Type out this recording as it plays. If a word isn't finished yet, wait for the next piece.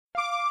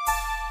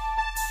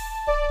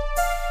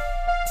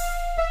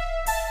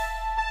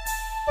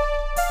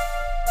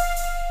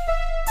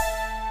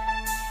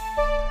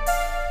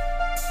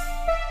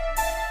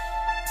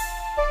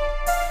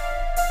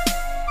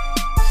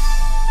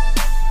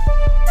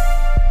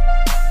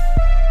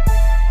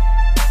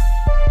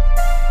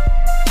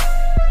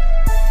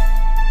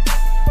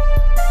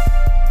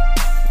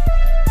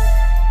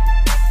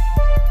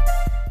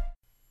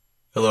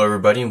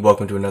everybody, and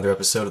welcome to another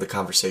episode of The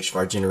Conversation of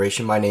Our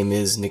Generation. My name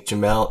is Nick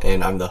Jamel,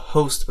 and I'm the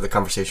host of The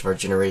Conversation of Our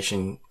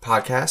Generation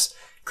podcast,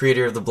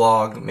 creator of the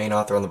blog, main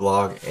author on the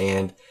blog,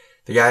 and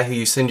the guy who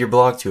you send your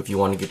blog to if you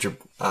want to get your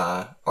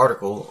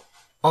article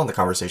on The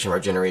Conversation of Our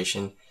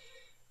Generation.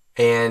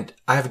 And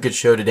I have a good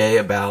show today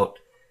about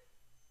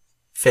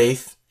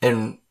faith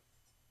and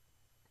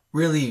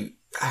really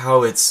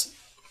how it's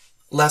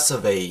less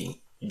of a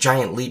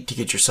giant leap to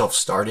get yourself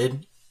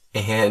started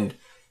and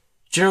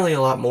generally a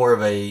lot more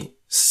of a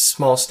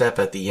small step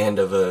at the end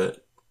of a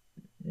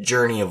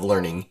journey of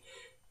learning,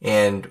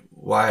 and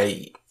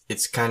why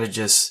it's kind of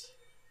just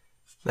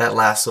that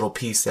last little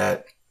piece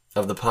of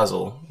the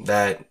puzzle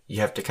that you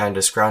have to kind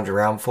of scrounge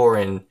around for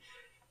and,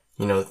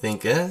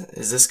 think,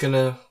 is this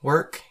gonna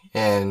work?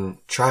 And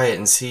try it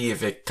and see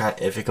if it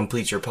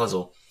completes your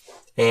puzzle.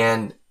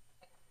 And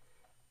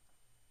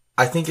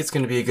I think it's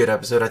going to be a good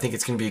episode. I think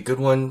it's going to be a good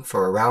one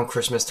for around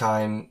Christmas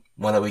time,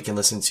 one that we can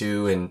listen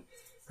to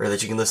or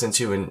that you can listen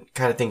to and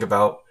kind of think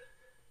about,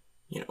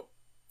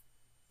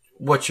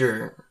 what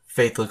your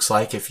faith looks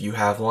like if you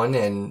have one,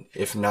 and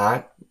if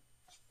not,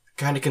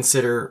 kind of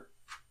consider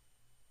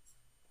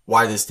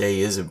why this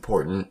day is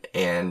important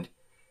and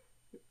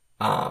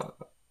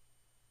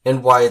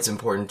why it's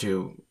important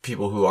to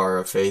people who are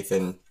of faith,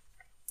 and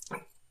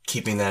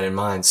keeping that in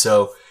mind.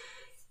 So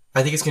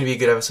I think it's going to be a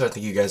good episode. I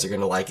think you guys are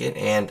going to like it.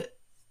 And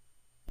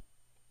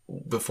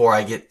before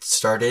I get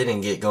started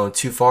and get going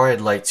too far,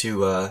 I'd like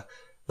to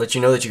let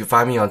you know that you can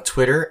find me on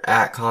Twitter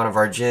at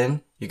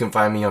 @ConOfOurGen. You can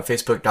find me on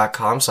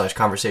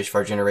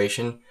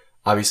Facebook.com/ConversationOfOurGeneration.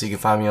 Obviously, you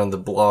can find me on the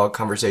blog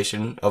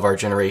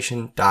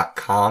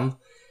ConversationOfOurGeneration.com.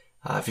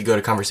 If you go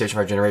to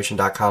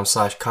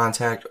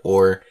ConversationOfOurGeneration.com/contact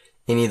or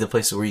any of the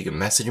places where you can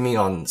message me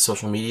on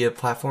social media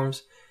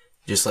platforms,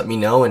 just let me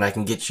know and I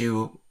can get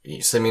you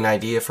send me an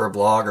idea for a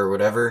blog or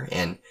whatever,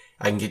 and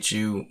I can get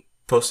you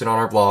posted on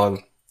our blog,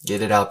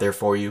 get it out there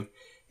for you,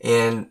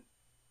 and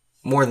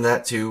more than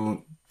that,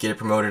 to get it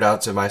promoted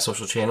out to my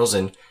social channels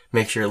and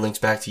make sure it links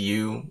back to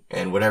you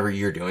and whatever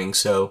you're doing.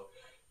 So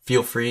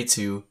feel free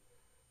to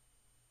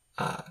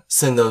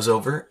send those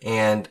over.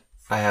 And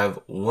I have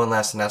one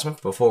last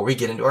announcement before we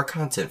get into our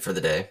content for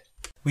the day.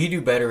 We Do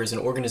Better is an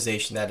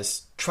organization that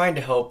is trying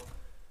to help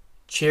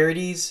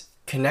charities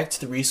connect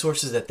to the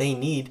resources that they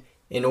need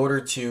in order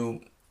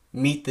to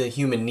meet the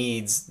human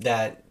needs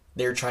that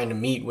they're trying to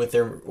meet with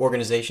their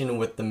organization and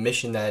with the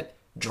mission that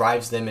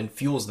drives them and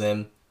fuels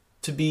them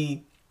to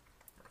be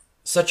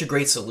such a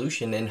great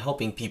solution in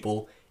helping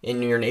people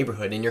in your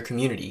neighborhood, in your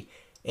community.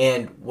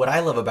 And what I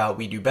love about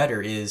We Do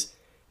Better is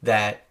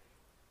that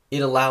it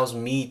allows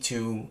me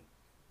to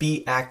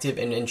be active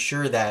and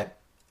ensure that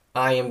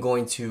I am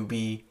going to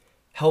be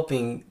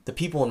helping the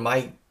people in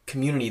my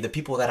community, the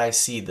people that I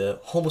see, the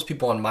homeless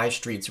people on my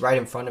streets right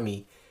in front of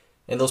me,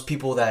 and those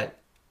people that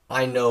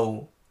I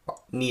know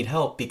need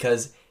help,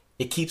 because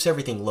it keeps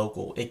everything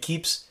local. It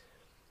keeps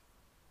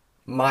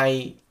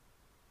my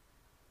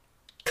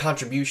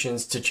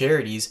contributions to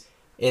charities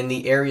in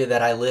the area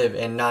that I live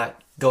and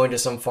not going to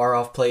some far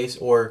off place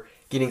or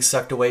getting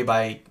sucked away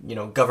by,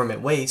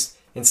 government waste.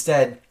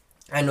 Instead,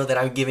 I know that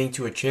I'm giving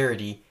to a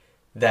charity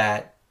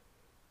that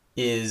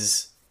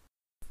is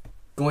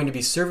going to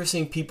be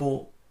servicing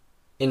people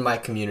in my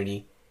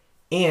community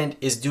and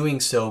is doing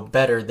so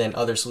better than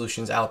other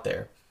solutions out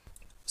there.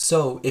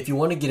 So if you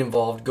want to get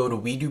involved, go to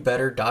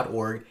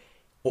WeDoBetter.org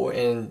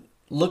and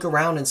look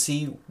around and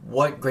see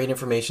what great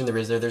information there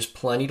is there. There's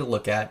plenty to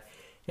look at.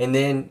 And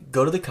then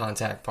go to the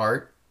contact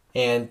part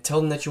and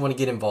tell them that you want to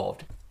get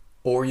involved.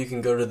 Or you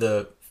can go to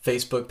the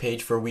Facebook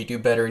page for We Do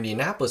Better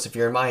Indianapolis if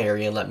you're in my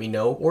area and let me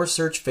know. Or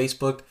search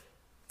Facebook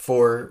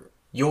for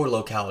your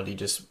locality,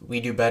 just We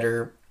Do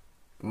Better,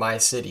 my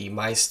city,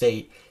 my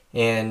state,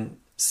 and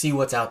see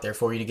what's out there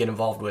for you to get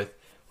involved with.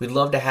 We'd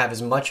love to have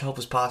as much help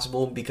as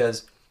possible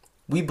because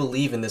we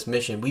believe in this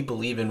mission. We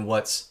believe in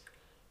what's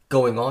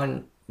going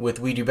on with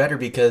We Do Better,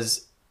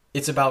 because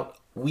it's about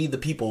we the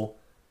people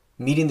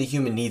meeting the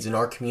human needs in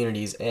our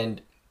communities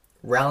and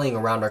rallying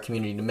around our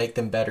community to make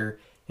them better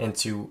and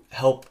to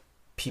help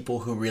people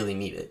who really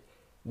need it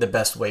the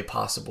best way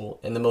possible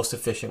and the most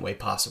efficient way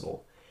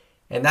possible.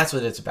 And that's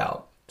what it's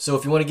about. So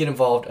if you want to get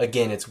involved,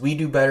 again, it's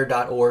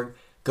WeDoBetter.org.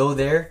 Go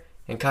there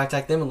and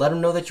contact them and let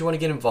them know that you want to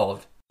get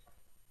involved.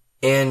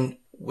 And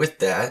with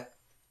that,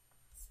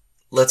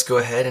 let's go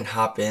ahead and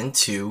hop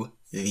into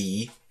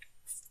the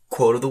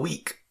quote of the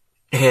week.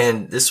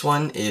 And this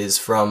one is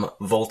from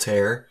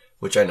Voltaire,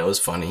 which I know is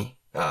funny,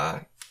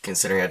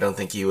 considering I don't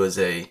think he was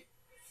a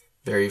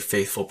very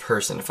faithful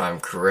person, if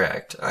I'm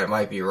correct. I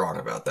might be wrong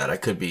about that. I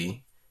could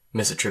be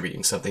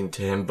misattributing something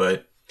to him,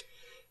 but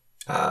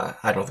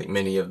I don't think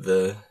many of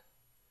the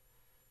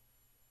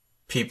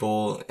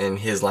people in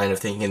his line of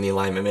thinking in the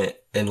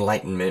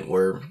Enlightenment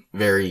were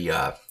very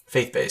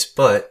faith-based.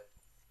 But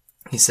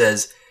he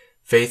says,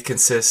 faith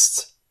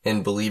consists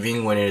in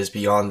believing when it is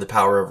beyond the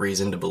power of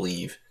reason to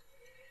believe.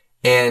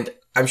 And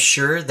I'm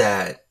sure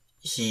that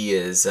he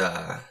is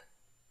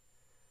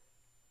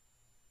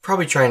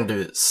probably trying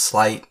to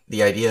slight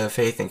the idea of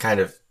faith and kind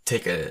of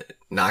take a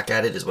knock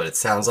at it, is what it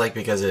sounds like,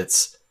 because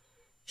it's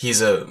he's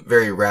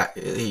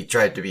he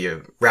tried to be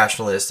a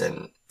rationalist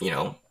and,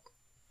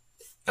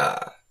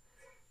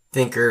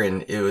 thinker,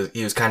 and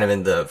he was kind of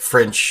in the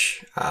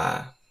French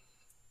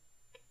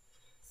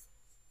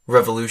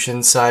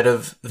Revolution side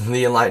of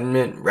the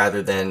Enlightenment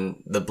rather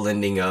than the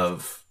blending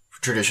of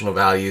traditional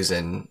values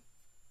and,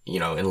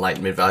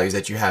 Enlightenment values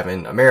that you have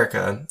in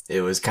America.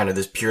 It was kind of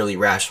this purely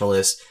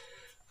rationalist,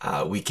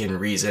 we can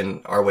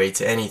reason our way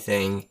to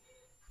anything.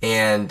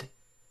 And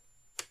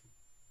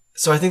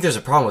so I think there's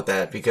a problem with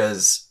that,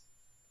 because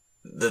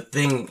the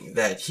thing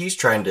that he's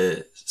trying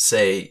to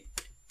say,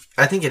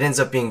 I think it ends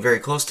up being very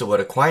close to what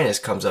Aquinas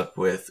comes up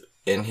with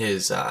in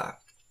his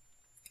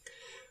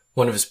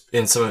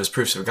in some of his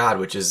proofs of God,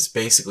 which is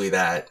basically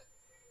that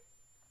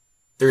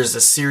there's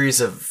a series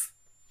of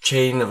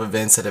chain of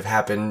events that have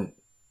happened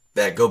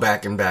that go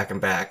back and back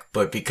and back,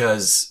 but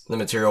because the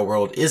material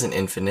world isn't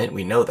infinite,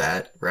 we know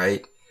that,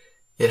 right?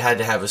 It had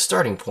to have a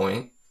starting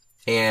point,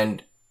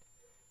 and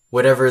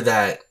whatever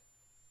that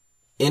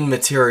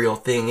immaterial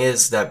thing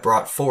is that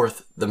brought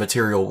forth the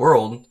material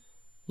world,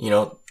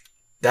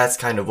 that's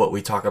kind of what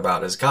we talk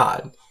about as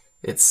God.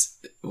 It's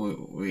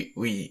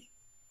we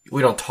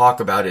don't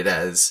talk about it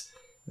as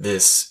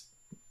this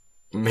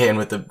man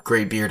with a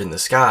gray beard in the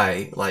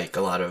sky, like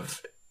a lot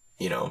of,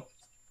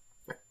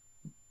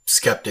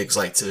 skeptics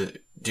like to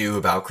do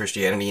about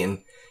Christianity,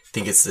 and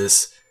think it's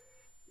this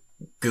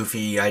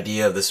goofy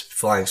idea of this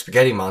flying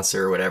spaghetti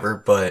monster or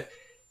whatever. But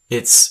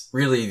it's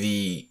really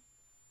the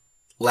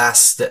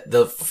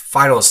the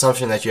final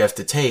assumption that you have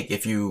to take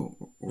if you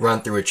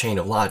run through a chain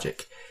of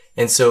logic.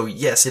 And so,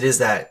 yes, it is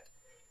that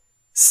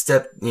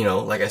step,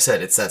 like I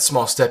said, it's that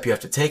small step you have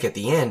to take at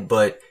the end,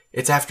 but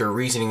it's after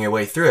reasoning your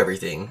way through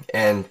everything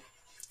and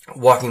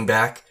walking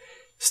back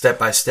step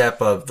by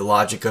step of the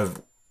logic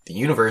of the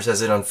universe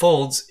as it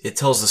unfolds. It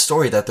tells the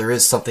story that there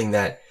is something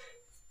that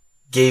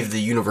gave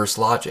the universe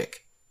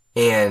logic.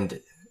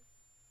 And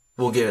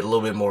we'll get a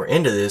little bit more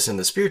into this in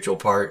the spiritual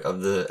part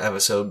of the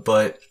episode,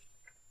 but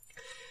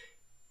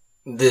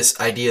this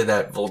idea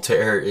that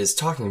Voltaire is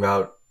talking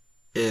about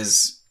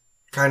is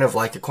kind of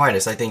like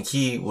Aquinas. I think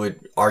he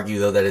would argue,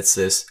 though, that it's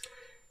this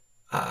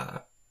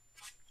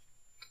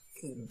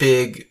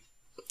big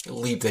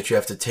leap that you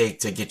have to take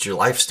to get your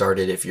life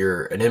started if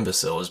you're an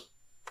imbecile, is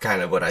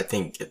kind of what I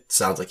think it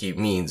sounds like he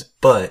means.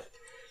 But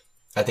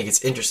I think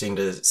it's interesting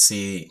to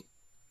see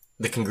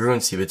the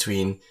congruency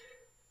between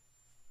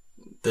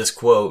this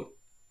quote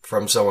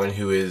from someone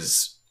who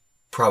is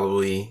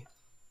probably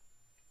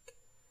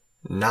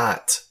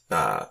not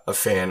a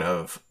fan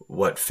of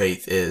what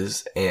faith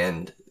is,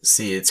 and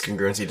see its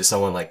congruency to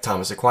someone like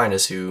Thomas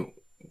Aquinas, who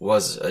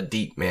was a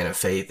deep man of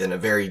faith and a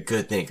very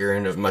good thinker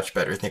and a much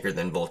better thinker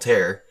than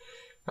Voltaire.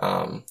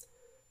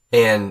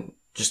 And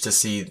just to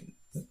see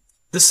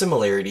the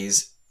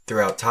similarities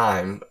throughout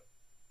time,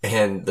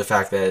 and the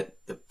fact that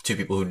the two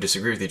people who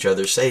disagree with each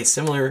other say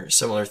similar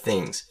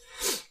things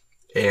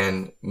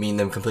and mean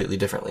them completely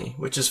differently,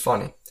 which is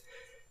funny.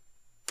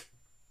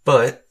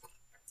 But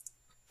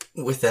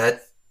with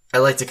that, I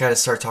like to kind of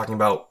start talking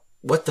about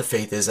what the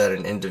faith is at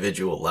an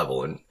individual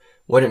level and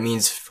what it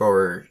means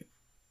for,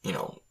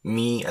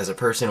 me as a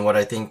person, what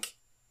I think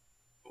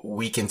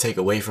we can take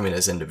away from it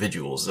as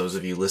individuals, those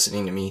of you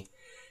listening to me.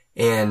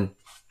 And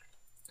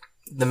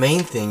the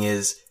main thing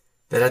is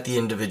that at the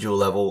individual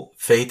level,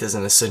 faith is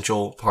an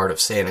essential part of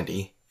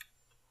sanity.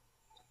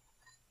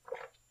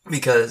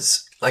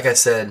 Because, like I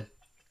said,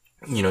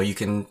 you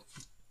can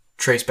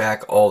trace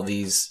back all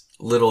these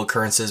little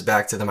occurrences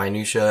back to the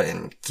minutia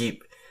and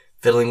keep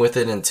fiddling with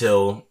it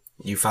until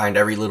you find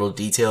every little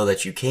detail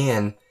that you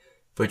can,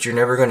 but you're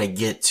never going to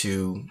get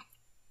to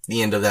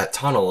the end of that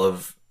tunnel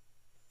of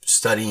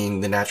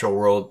studying the natural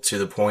world to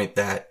the point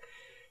that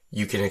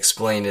you can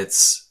explain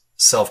its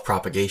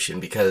self-propagation,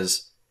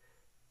 because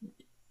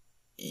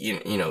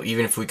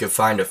even if we could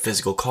find a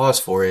physical cause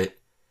for it,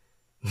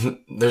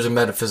 there's a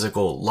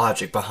metaphysical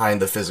logic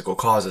behind the physical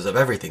causes of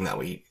everything that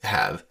we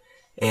have.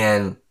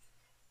 And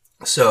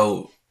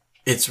so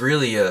it's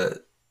really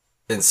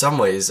in some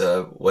ways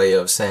a way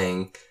of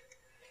saying,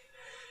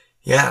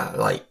 yeah,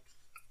 like,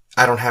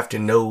 I don't have to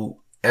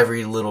know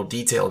every little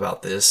detail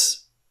about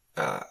this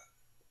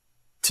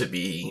to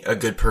be a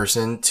good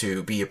person,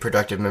 to be a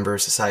productive member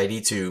of society,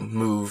 to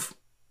move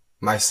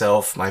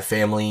myself, my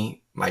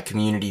family, my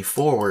community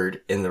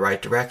forward in the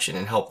right direction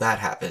and help that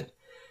happen.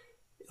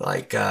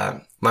 Like,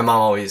 my mom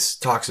always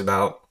talks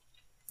about,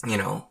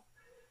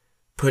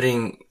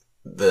 putting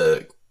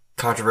the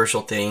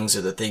controversial things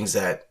or the things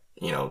that,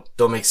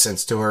 don't make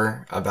sense to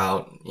her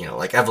about,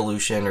 like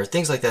evolution or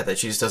things like that, that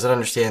she just doesn't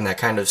understand, that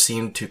kind of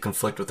seem to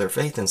conflict with her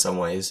faith in some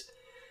ways.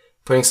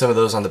 Putting some of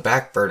those on the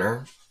back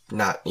burner,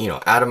 not,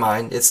 out of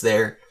mind. It's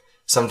there.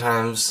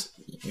 Sometimes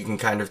you can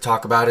kind of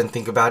talk about it and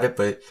think about it,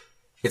 but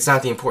it's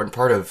not the important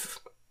part of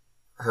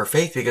her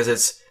faith, because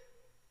it's,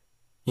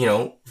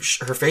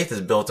 her faith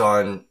is built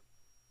on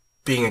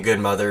being a good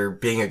mother,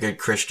 being a good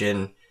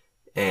Christian,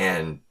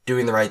 and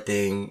doing the right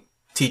thing,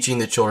 teaching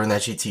the children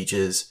that she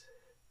teaches,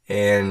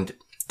 and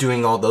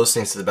doing all those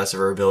things to the best of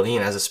her ability.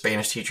 And as a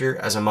Spanish teacher,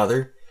 as a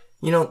mother,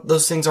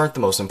 those things aren't the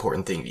most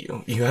important thing to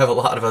you. You have a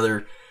lot of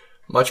other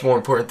much more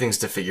important things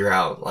to figure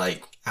out,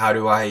 like how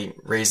do I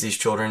raise these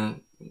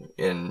children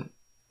in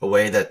a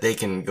way that they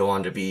can go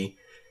on to be,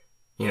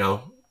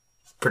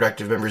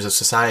 productive members of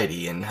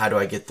society, and how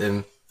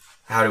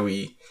do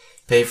we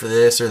pay for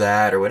this or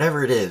that or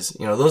whatever it is.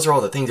 Those are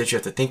all the things that you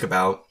have to think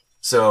about.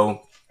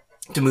 So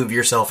to move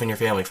yourself and your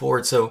family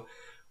forward. So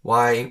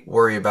why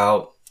worry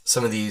about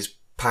some of these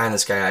pie in the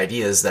sky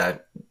ideas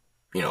that,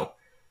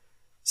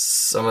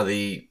 some of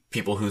the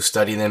people who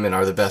study them and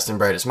are the best and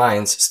brightest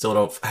minds still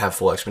don't have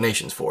full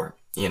explanations for,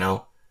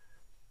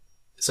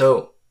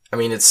 So,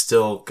 it's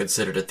still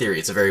considered a theory.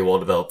 It's a very well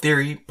developed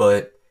theory,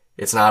 but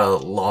it's not a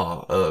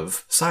law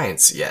of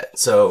science yet.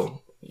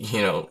 So,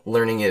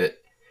 learning it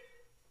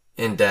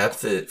in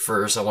depth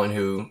for someone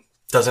who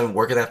doesn't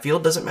work in that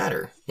field doesn't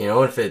matter.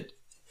 If it's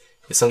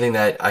something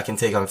that I can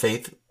take on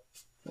faith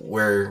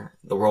where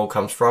the world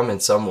comes from in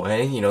some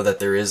way, that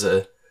there is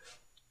a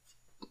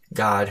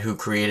God who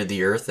created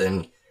the earth,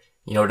 and,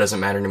 it doesn't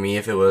matter to me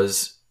if it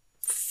was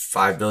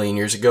 5 billion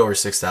years ago or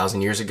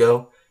 6,000 years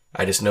ago.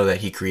 I just know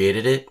that he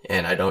created it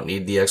and I don't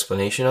need the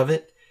explanation of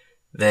it.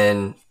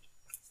 Then,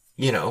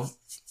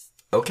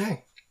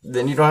 okay.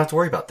 Then you don't have to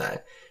worry about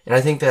that. And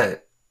I think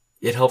that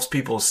it helps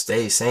people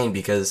stay sane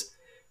because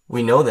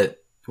we know that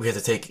we have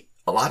to take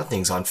a lot of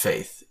things on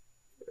faith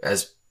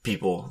as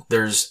people.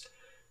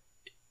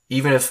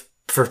 Even if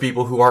for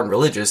people who aren't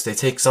religious, they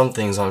take some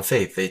things on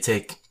faith. They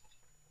take,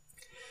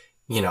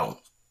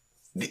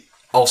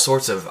 all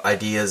sorts of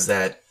ideas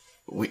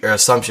or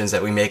assumptions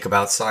that we make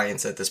about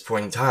science at this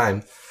point in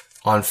time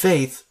on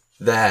faith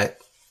that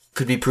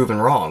could be proven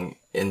wrong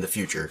in the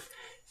future.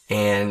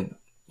 And,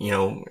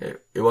 it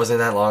wasn't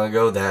that long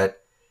ago that,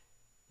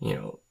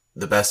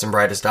 the best and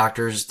brightest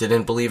doctors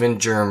didn't believe in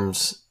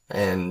germs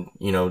and,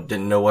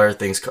 didn't know where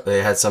they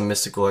had some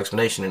mystical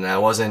explanation. And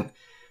that wasn't,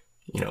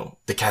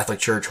 the Catholic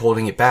Church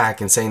holding it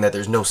back and saying that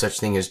there's no such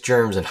thing as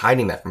germs and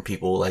hiding that from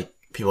people, like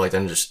people like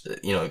them just,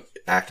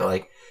 act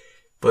like.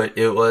 But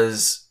it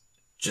was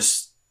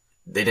just,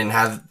 they didn't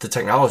have the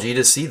technology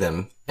to see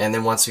them. And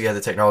then once we had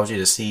the technology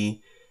to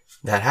see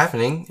that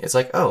happening, it's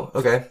like, oh,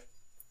 okay,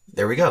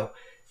 there we go.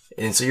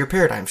 And so your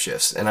paradigm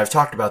shifts. And I've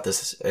talked about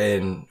this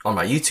on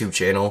my YouTube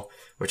channel,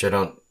 which I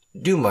don't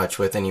do much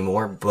with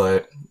anymore,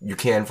 but you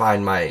can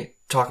find my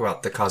talk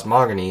about the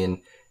cosmogony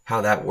and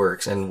how that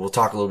works. And we'll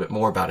talk a little bit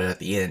more about it at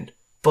the end.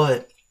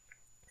 But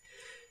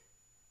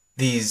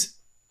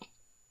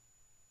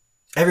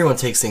everyone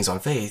takes things on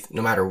faith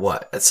no matter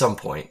what at some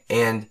point.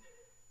 And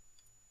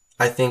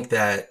I think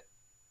that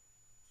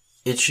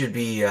it should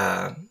be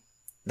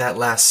that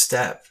last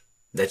step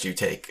that you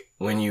take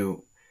when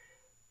you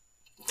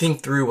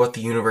think through what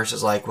the universe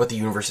is like, what the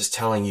universe is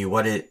telling you,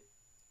 what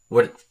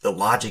the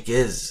logic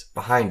is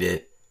behind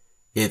it.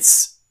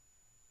 It's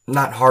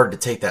not hard to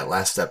take that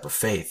last step of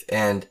faith.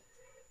 And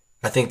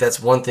I think that's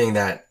one thing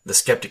that the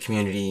skeptic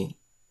community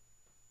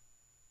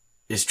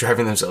is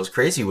driving themselves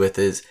crazy with,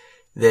 is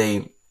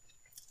they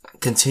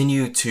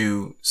continue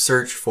to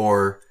search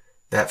for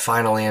that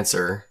final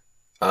answer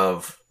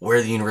of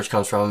where the universe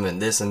comes from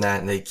and this and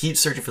that. And they keep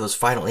searching for those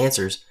final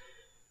answers,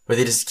 but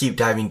they just keep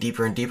diving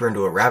deeper and deeper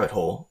into a rabbit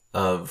hole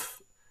of,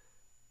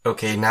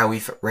 okay, now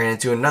we've ran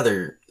into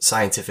another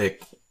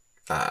scientific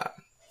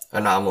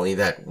anomaly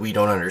that we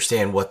don't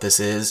understand what this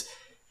is.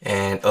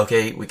 And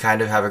okay, we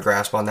kind of have a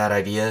grasp on that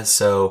idea,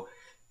 so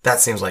that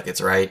seems like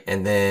it's right.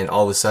 And then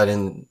all of a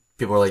sudden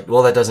people are like,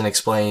 well, that doesn't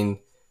explain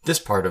this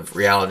part of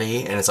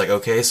reality. And it's like,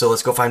 okay, so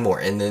let's go find more.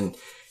 And then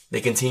they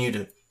continue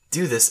to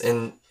do this.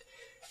 And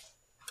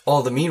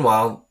all the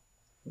meanwhile,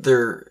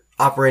 they're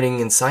operating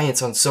in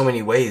science on so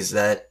many ways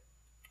that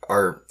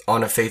are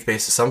on a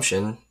faith-based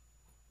assumption,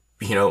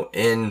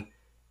 in,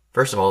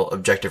 first of all,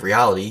 objective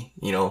reality.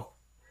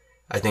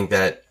 I think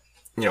that,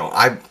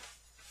 I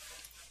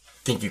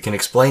think you can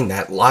explain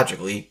that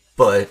logically,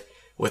 but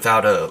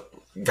without a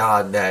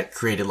God that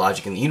created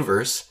logic in the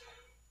universe,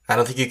 I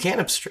don't think you can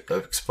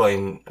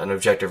explain an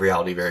objective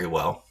reality very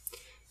well.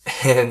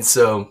 And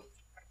so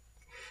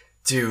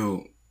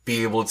to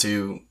be able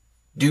to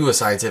do a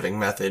scientific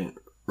method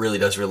really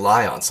does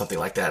rely on something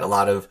like that. A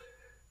lot of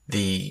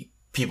the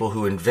people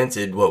who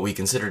invented what we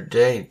consider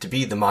today to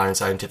be the modern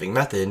scientific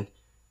method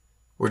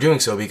were doing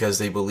so because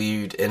they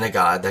believed in a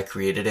God that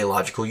created a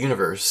logical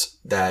universe,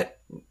 that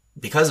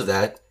because of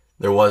that,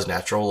 there was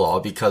natural law.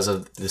 Because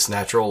of this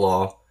natural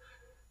law,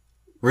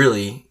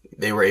 really,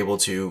 they were able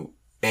to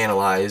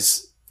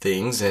analyze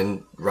things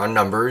and run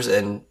numbers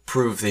and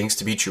prove things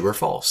to be true or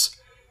false.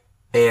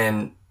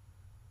 And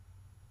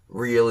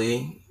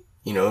really,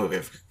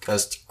 if,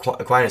 as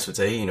Aquinas would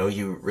say,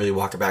 you really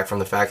walk it back from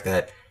the fact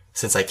that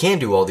since I can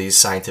do all these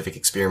scientific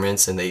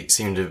experiments and they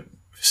seem to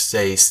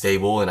stay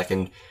stable and I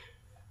can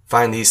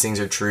find these things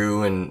are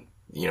true and,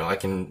 I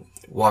can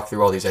walk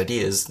through all these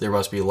ideas, there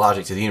must be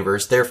logic to the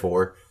universe.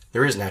 Therefore,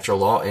 there is natural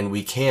law and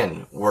we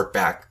can work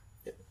back,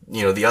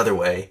 the other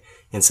way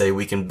and say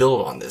we can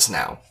build on this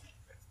now.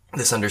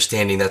 This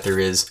understanding that there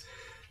is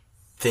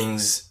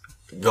things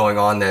going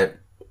on that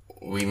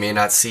we may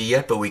not see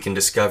yet, but we can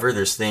discover.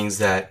 There's things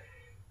that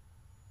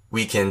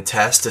we can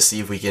test to see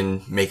if we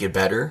can make it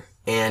better.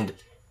 And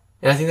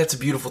I think that's a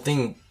beautiful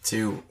thing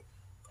to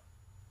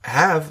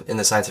have in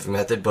the scientific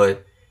method,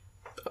 but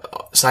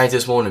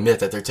scientists won't admit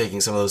that they're taking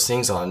some of those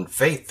things on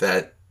faith,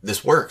 that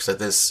this works, that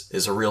this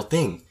is a real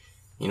thing,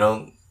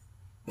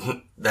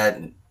 that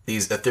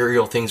these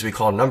ethereal things we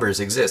call numbers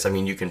exist. I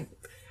mean, you can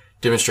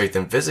demonstrate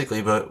them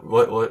physically, but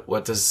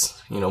what does,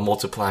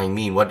 multiplying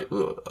mean?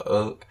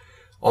 All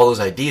those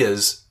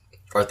ideas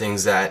are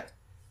things that,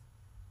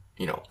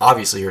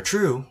 obviously are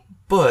true,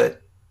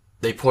 but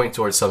they point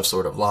towards some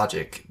sort of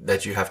logic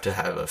that you have to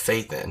have a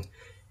faith in.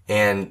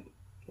 And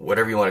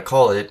whatever you want to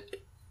call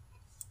it,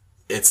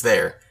 it's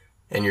there.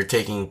 And you're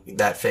taking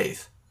that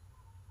faith.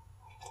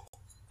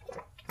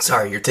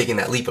 You're taking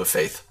that leap of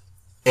faith.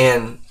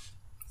 And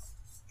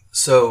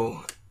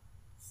so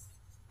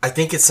I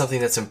think it's something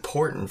that's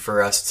important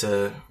for us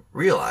to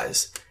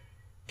realize.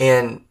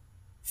 And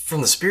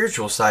from the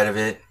spiritual side of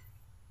it,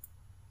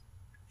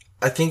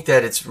 I think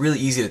that it's really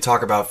easy to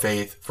talk about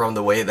faith from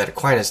the way that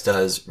Aquinas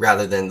does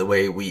rather than the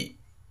way we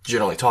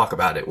generally talk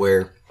about it,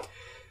 where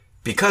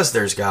because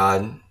there's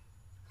God,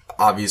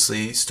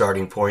 obviously,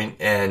 starting point,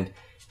 and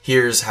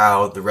here's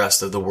how the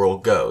rest of the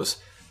world goes.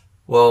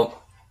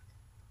 Well,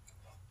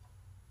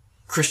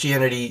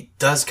 Christianity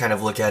does kind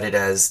of look at it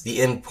as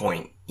the end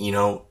point,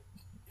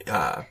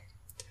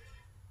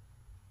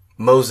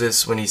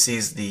 Moses, when he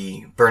sees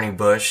the burning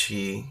bush,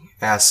 he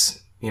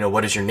asks,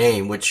 what is your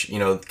name? Which,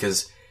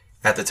 because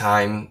at the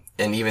time,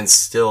 and even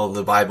still,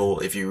 the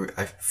Bible,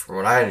 from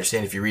what I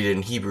understand, if you read it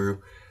in Hebrew,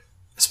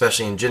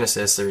 especially in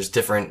Genesis, there's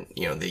different,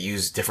 they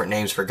use different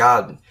names for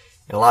God. And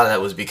a lot of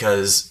that was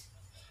because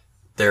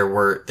they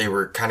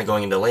were kind of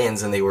going into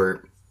lands and they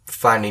were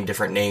finding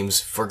different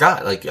names for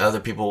God. Like other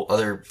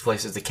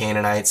places, the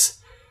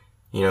Canaanites,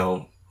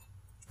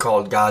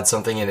 called God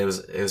something, and it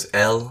was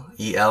El,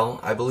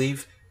 I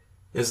believe.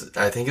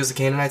 I think it was the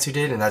Canaanites who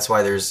did, and that's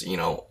why there's,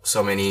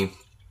 so many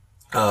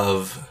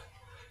of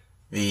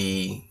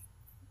the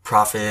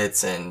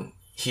prophets and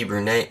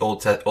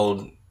Old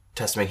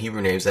Testament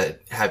Hebrew names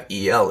that have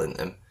El in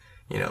them,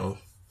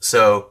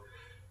 So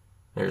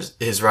there's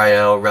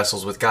Israel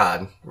wrestles with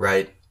God,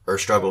 right? Or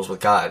struggles with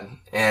God.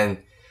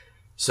 And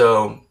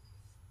so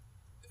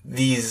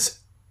these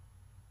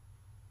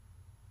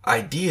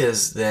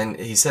ideas, then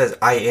he says,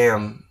 I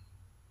am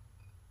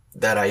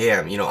that I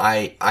am.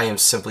 I am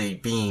simply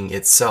being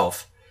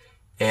itself.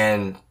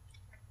 And,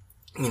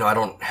 I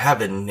don't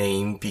have a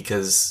name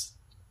because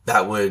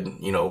that would,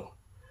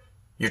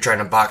 you're trying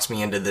to box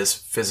me into this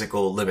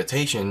physical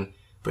limitation.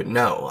 But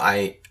no,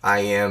 I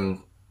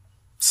am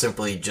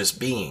simply just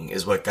being,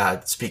 is what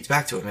God speaks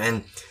back to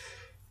him.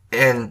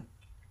 And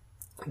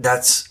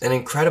that's an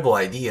incredible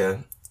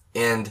idea.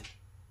 And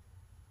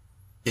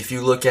if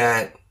you look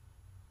at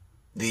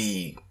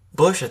the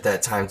bush at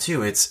that time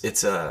too,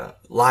 it's a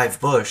live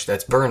bush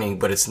that's burning,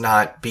 but it's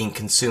not being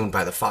consumed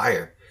by the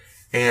fire.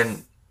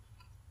 And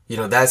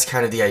that's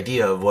kind of the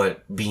idea of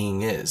what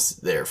being is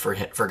there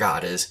for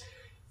God. Is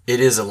it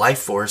is a life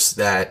force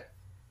that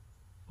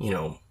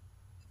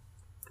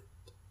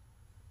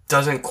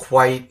doesn't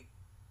quite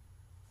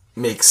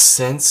make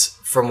sense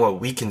from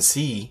what we can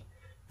see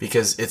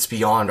because it's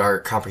beyond our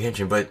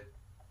comprehension, but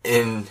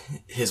in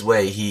his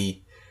way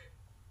he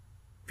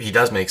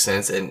does make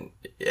sense, and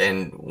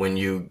when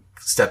you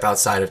step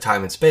outside of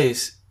time and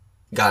space,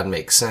 God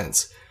makes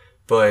sense.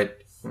 But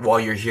while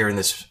you're here in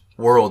this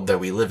world that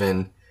we live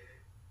in,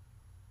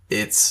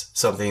 it's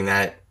something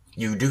that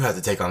you do have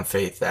to take on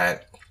faith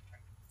that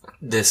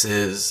this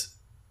is,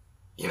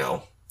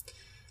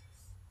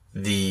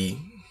 the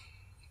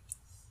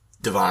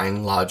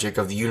divine logic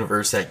of the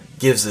universe that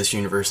gives this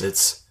universe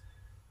its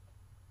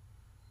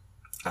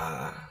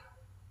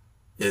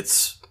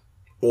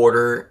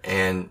order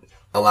and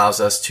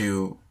allows us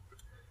to,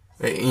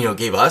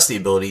 gave us the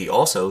ability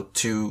also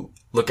to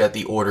look at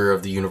the order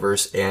of the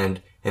universe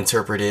and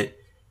interpret it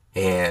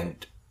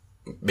and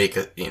make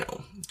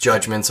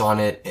judgments on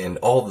it and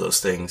all of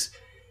those things.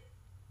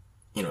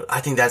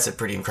 I think that's a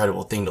pretty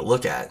incredible thing to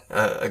look at,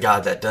 a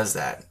God that does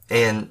that.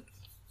 And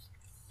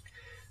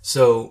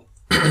so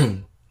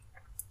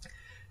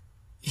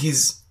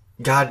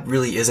God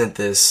really isn't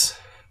this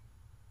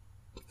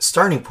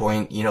starting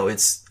point,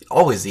 it's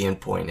always the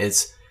end point.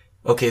 It's,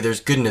 okay, there's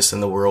goodness in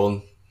the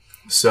world.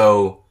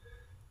 So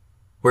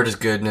where does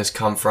goodness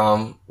come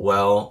from?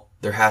 Well,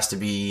 there has to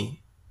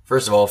be,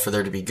 first of all, for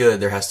there to be good,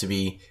 there has to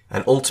be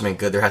an ultimate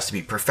good. There has to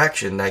be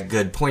perfection that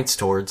good points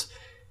towards.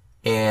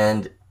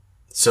 And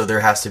so there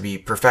has to be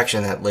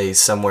perfection that lays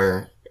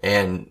somewhere,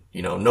 and,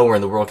 nowhere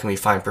in the world can we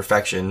find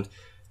perfection.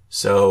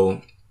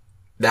 So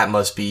that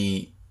must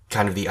be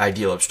kind of the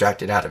ideal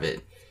abstracted out of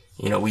it.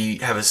 We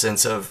have a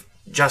sense of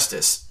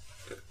justice.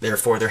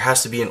 Therefore, there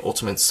has to be an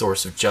ultimate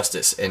source of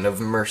justice and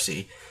of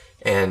mercy.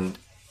 And,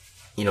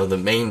 the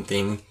main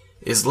thing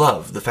is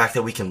love. The fact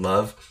that we can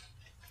love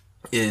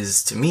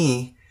is, to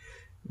me,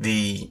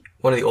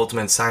 one of the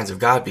ultimate signs of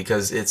God,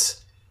 because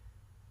it's,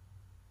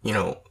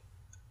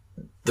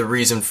 the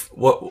reason,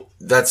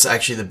 that's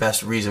actually the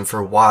best reason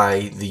for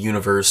why the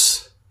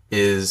universe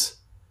is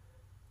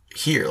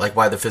here, like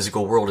why the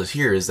physical world is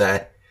here, is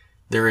that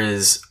there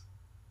is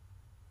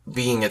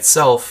being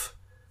itself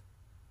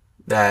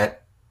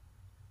that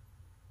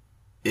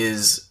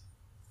is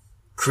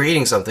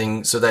creating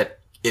something so that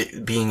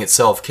it being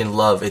itself can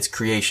love its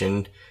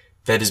creation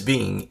that is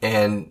being.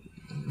 And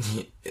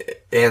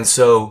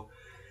so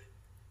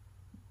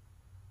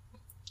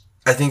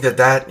I think that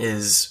that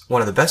is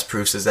one of the best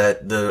proofs, is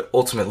that the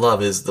ultimate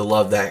love is the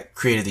love that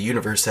created the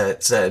universe,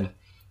 that said,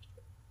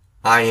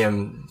 I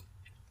am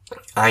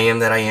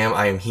that I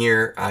am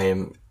here, I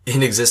am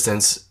in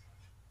existence,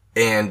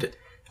 and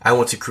I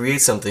want to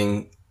create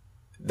something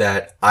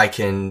that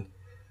can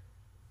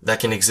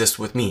exist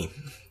with me,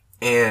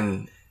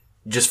 and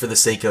just for the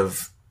sake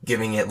of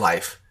giving it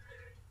life.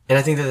 And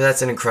I think that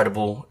that's an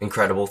incredible,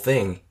 incredible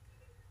thing.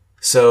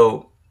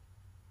 So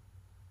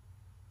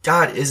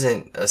God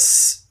isn't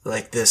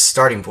like this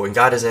starting point.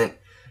 God isn't,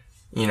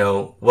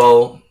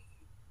 well,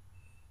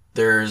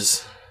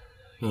 there's,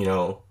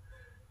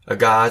 a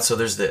God, so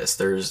there's this.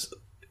 There's,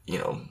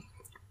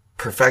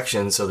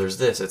 perfection, so there's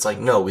this. It's like,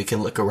 no, we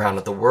can look around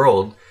at the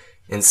world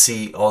and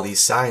see all these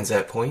signs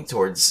that point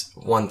towards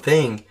one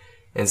thing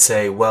and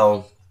say,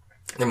 well,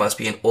 there must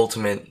be an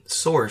ultimate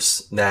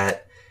source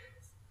that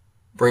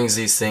brings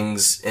these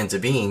things into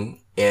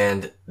being,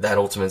 and that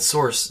ultimate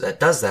source that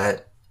does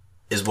that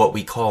is what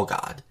we call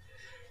God.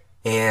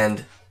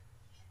 And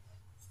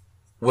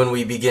when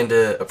we begin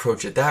to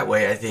approach it that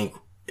way, I think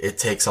it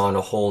takes on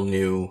a whole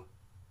new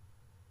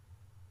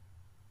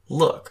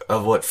look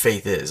of what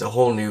faith is.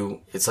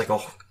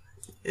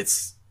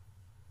 It's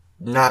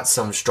not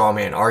some straw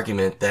man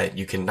argument that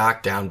you can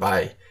knock down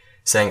by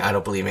saying, I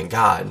don't believe in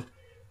God.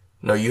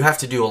 No, you have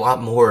to do a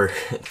lot more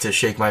to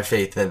shake my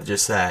faith than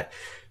just that,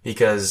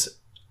 because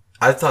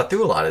I've thought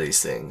through a lot of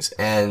these things.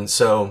 And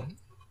so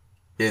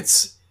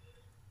it's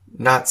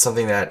not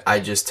something that I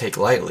just take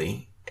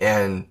lightly,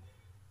 and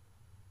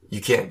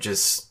you can't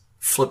just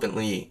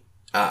flippantly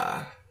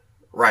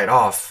write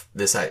off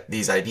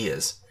these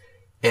ideas.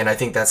 And I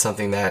think that's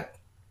something that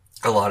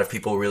a lot of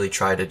people really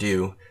try to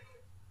do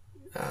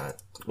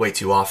way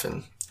too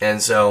often.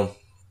 And so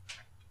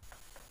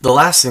the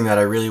last thing that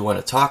I really want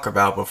to talk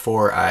about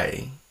before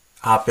I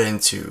hop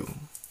into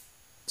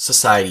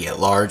society at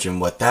large and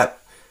what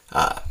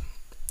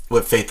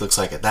faith looks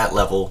like at that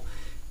level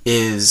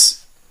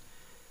is,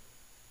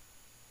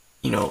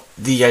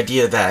 the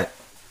idea that,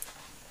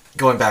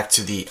 going back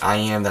to the I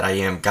am that I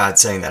am, God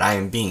saying that I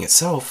am being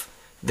itself,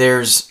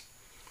 there's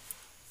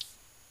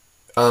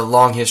a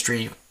long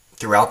history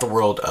throughout the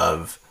world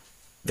of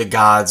the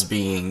gods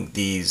being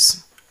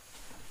these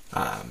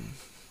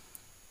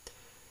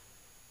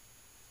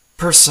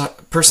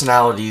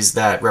personalities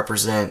that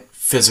represent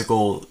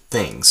physical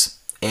things,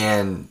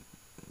 and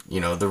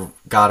the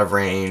god of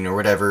rain or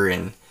whatever,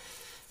 and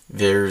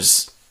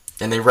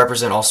they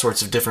represent all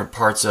sorts of different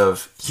parts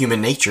of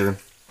human nature,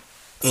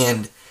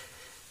 and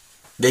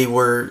they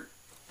were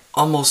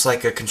almost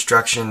like a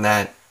construction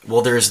that,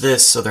 well, there's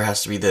this, so there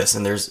has to be this,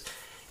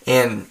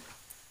 and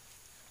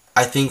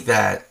I think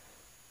that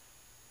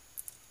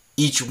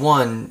each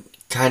one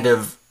kind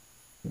of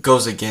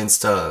goes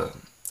against a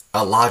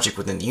logic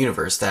within the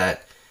universe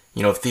that,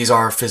 if these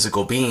are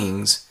physical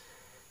beings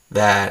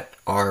that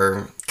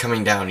are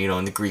coming down,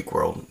 in the Greek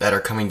world, that are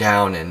coming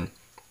down and,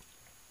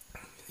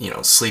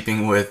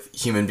 sleeping with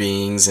human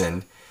beings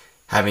and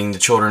having the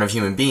children of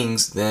human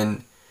beings,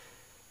 then,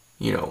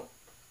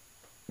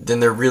 then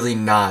they're really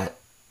not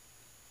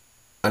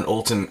an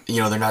ultimate,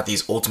 they're not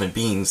these ultimate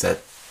beings that,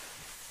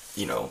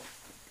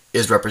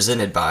 is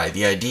represented by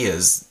the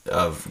ideas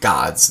of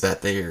gods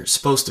that they're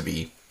supposed to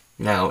be.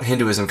 Now,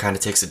 Hinduism kind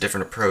of takes a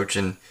different approach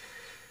in,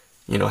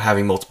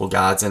 having multiple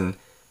gods, and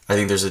I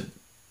think there's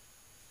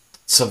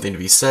something to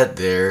be said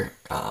there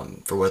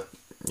for what,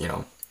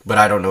 but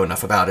I don't know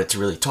enough about it to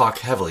really talk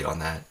heavily on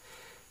that.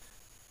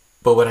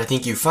 But what I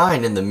think you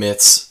find in the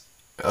myths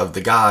of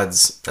the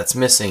gods that's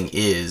missing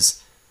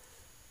is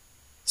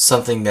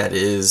something that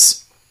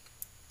is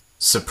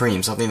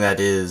supreme, something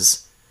that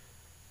is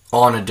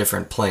on a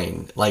different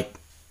plane. Like,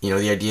 the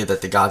idea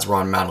that the gods were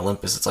on Mount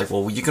Olympus. It's like,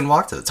 well, you can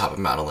walk to the top of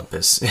Mount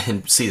Olympus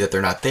and see that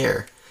they're not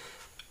there.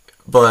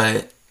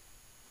 But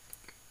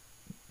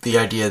the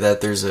idea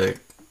that there's a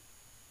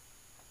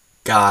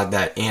God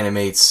that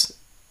animated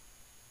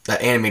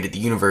the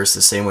universe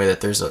the same way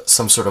that there's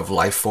some sort of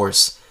life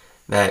force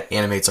that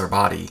animates our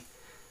body.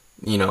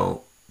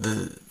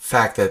 The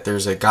fact that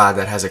there's a God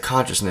that has a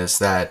consciousness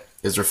that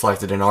is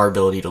reflected in our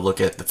ability to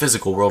look at the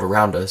physical world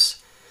around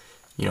us.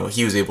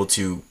 He was able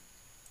to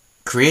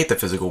create the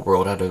physical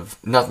world out of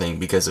nothing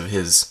because of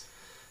his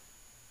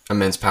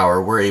immense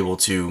power. We're able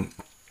to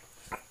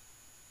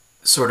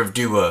sort of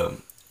do a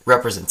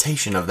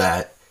representation of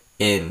that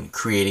in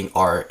creating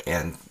art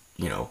and,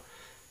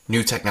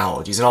 new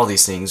technologies and all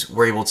these things.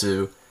 We're able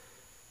to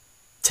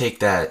take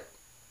that,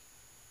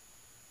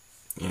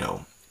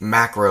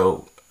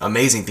 macro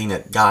amazing thing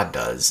that God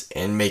does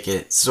and make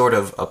it sort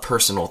of a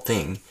personal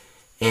thing.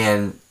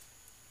 And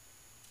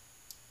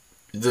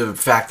the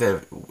fact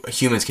that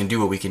humans can do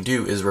what we can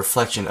do is a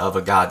reflection of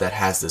a God that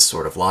has this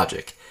sort of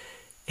logic.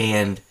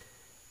 And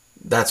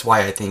that's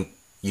why I think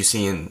you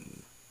see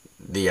in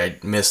the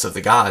myths of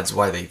the gods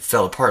why they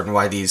fell apart and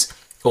why these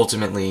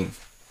ultimately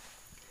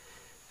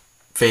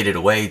faded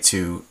away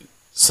to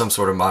some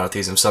sort of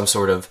monotheism, some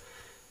sort of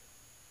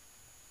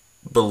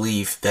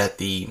belief that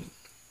the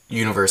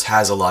universe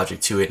has a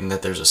logic to it and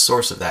that there's a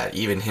source of that.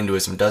 Even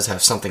Hinduism does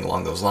have something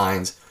along those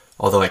lines,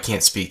 although I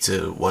can't speak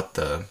to what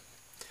the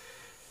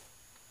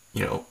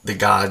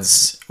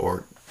gods,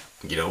 or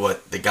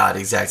what the god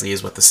exactly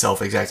is, what the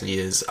self exactly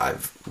is.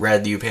 I've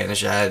read the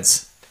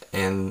Upanishads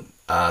and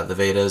the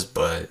Vedas,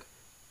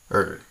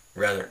 or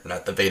rather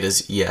not the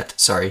Vedas yet,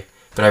 sorry,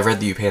 but I've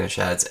read the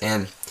Upanishads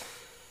and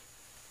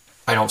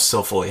I don't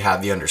still fully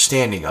have the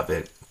understanding of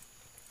it,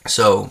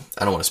 so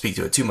I don't want to speak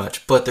to it too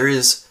much, but there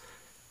is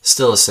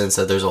still a sense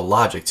that there's a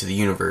logic to the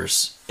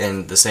universe,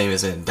 and the same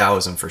as in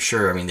Taoism for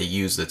sure. I mean, they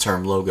use the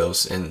term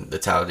logos in the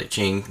Tao Te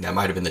Ching. That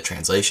might have been the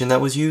translation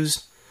that was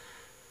used,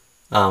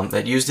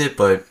 that used it,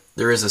 but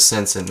there is a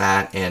sense in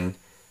that, and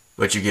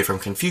what you get from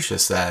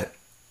Confucius, that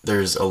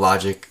there's a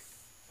logic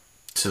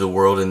to the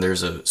world and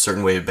there's a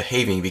certain way of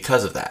behaving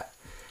because of that.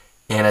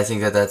 And I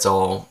think that that's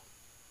all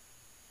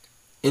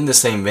in the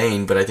same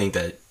vein, but I think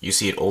that you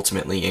see it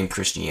ultimately in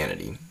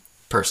Christianity,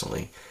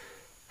 personally.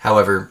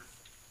 However,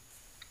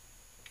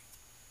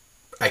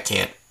 I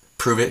can't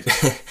prove it,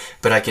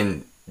 but I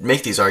can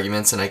make these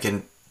arguments, and I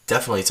can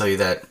definitely tell you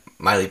that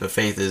my leap of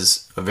faith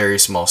is a very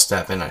small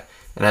step, and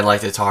I'd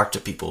like to talk to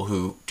people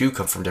who do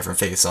come from different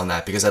faiths on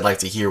that, because I'd like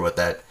to hear what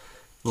that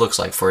looks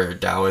like for a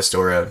Taoist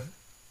or a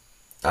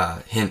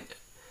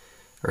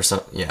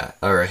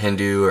or a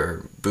Hindu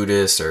or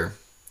Buddhist, or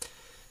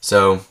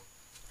so.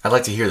 I'd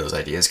like to hear those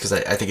ideas because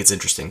I think it's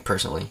interesting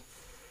personally.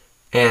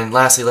 And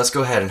lastly, let's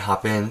go ahead and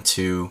hop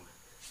into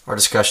our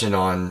discussion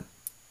on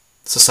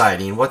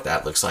society and what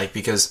that looks like,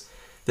 because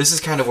this is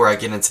kind of where I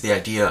get into the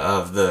idea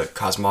of the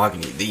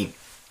cosmogony, the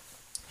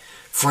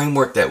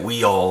framework that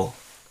we all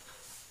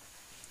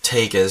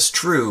take as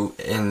true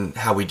in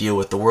how we deal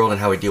with the world and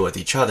how we deal with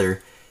each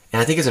other.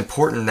 And I think it's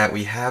important that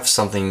we have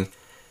something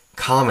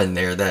common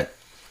there, that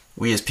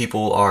we as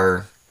people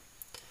are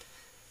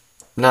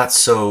not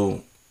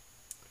so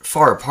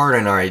far apart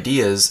in our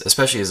ideas,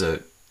 especially as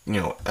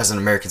as an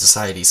American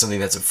society, something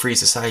that's a free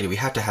society. We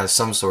have to have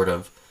some sort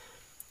of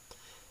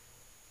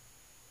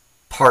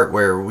part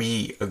where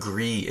we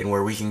agree and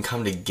where we can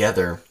come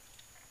together,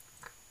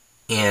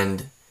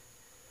 and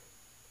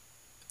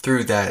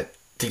through that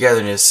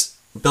togetherness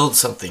build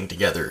something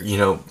together,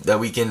 that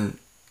we can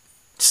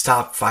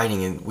stop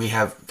fighting. And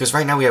because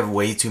right now we have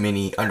way too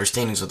many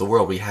understandings of the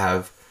world. We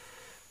have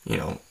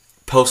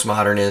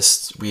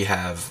postmodernists, we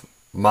have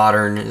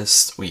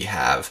modernists, we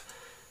have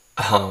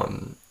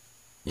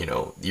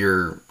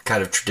your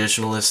kind of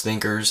traditionalist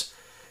thinkers,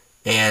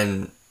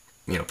 and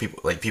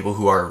people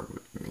who are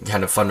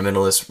kind of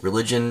fundamentalist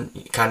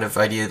religion kind of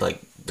idea,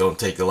 like don't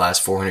take the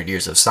last 400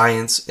 years of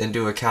science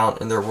into account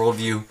in their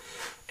worldview.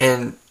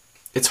 And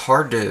it's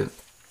hard to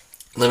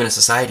live in a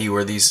society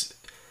where these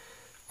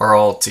are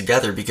all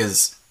together,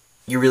 because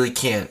you really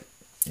can't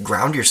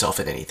ground yourself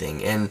in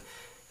anything. And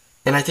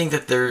I think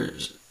that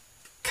there's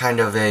kind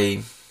of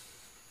a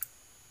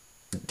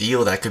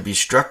deal that could be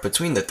struck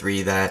between the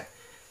three, that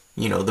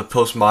the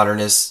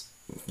postmodernists,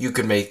 you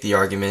could make the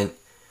argument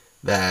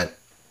that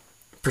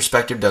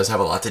perspective does have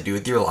a lot to do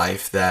with your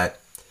life, that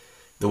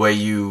the way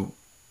you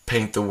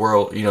paint the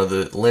world,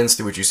 the lens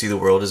through which you see the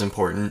world is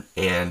important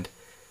and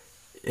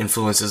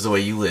influences the way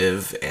you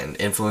live and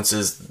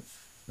influences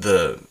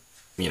the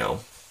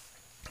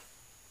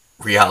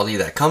reality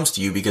that comes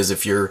to you. Because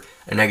if you're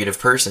a negative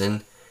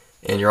person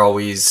and you're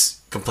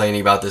always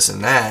complaining about this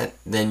and that,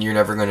 then you're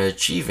never going to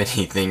achieve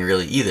anything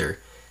really either.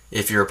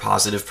 If you're a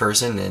positive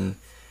person and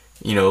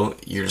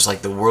you're just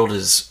like, the world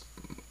is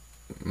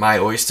my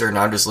oyster and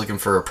I'm just looking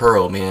for a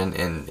pearl, man,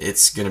 and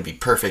it's going to be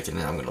perfect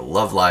and I'm going to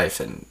love life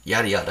and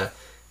yada yada,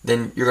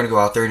 then you're going to go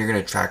out there and you're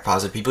going to attract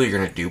positive people, you're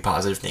going to do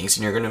positive things,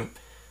 and you're going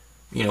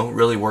to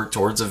really work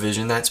towards a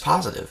vision that's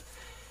positive.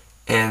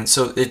 And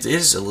so it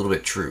is a little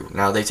bit true.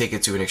 Now they take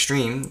it to an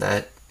extreme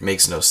that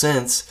makes no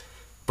sense,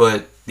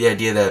 but the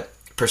idea that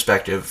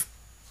perspective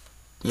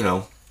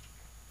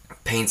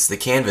paints the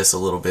canvas a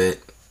little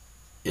bit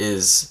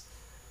is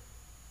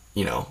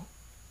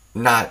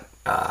not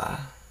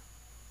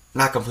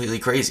completely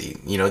crazy.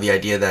 The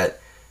idea that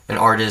an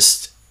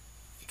artist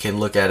can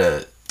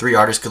three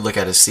artists could look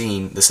at a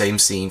scene, the same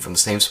scene from the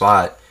same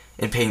spot,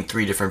 and paint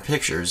three different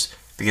pictures,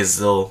 because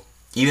they'll,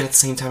 even at the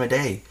same time of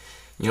day,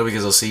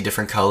 because they'll see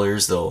different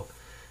colors, they'll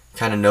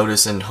kind of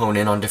notice and hone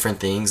in on different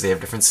things, they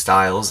have different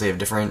styles, they have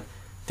different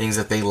things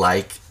that they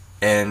like,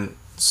 and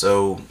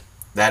so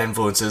that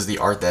influences the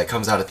art that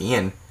comes out at the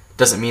end.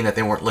 Doesn't mean that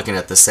they weren't looking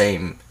at the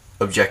same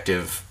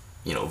objective,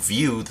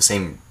 view, the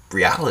same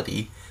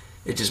reality.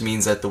 It just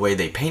means that the way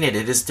they painted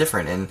it is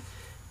different,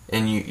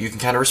 and you can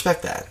kind of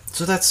respect that.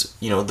 So that's,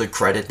 the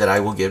credit that I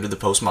will give to the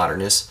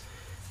postmodernists.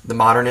 The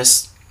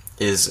modernist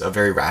is a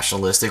very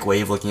rationalistic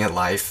way of looking at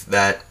life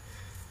that,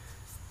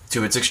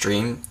 to its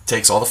extreme,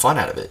 takes all the fun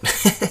out of it.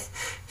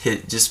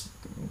 It just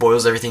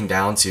boils everything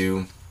down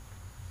to,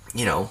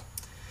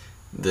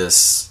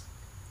 this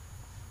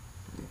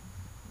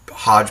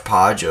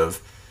hodgepodge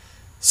of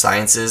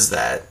sciences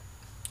that,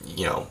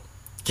 you know,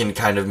 can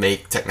kind of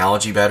make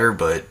technology better,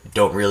 but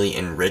don't really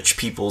enrich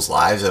people's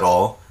lives at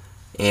all.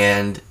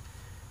 And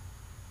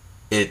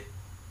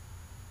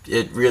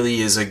it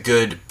really is a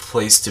good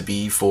place to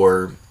be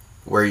for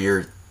where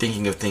you're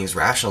thinking of things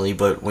rationally,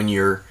 but when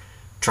you're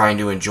trying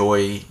to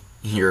enjoy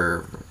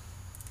your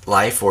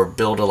life or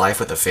build a life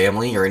with a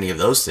family or any of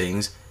those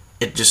things,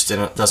 it just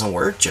doesn't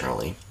work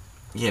generally.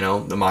 You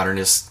know, the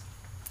modernist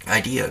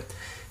idea.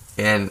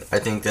 And I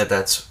think that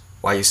that's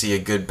why you see a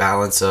good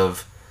balance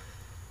of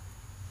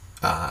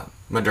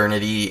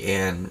modernity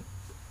and,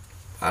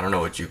 I don't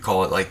know what you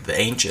call it, like the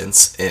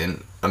ancients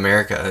in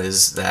America,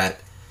 is that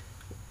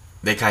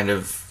they kind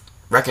of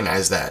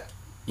recognize that,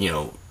 you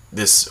know,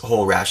 this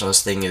whole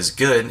rationalist thing is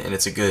good, and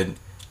it's a good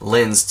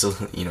lens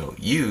to, you know,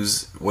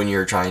 use when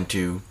you're trying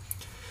to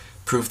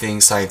prove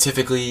things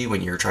scientifically,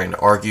 when you're trying to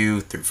argue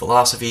through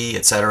philosophy,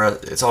 etc.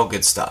 It's all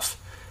good stuff.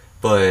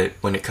 But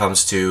when it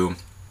comes to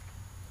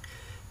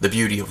the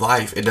beauty of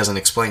life, it doesn't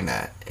explain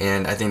that.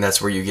 And I think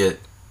that's where you get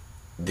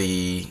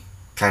the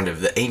kind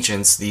of the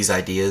ancients, these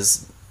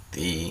ideas,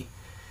 the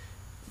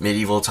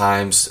medieval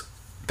times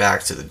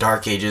back to the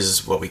Dark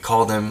Ages, what we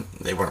call them.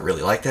 They weren't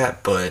really like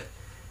that, but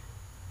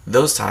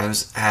those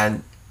times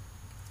had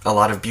a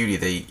lot of beauty.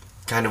 They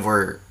kind of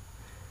were,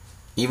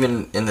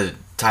 even in the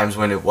times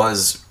when it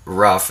was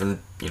rough and,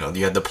 you know,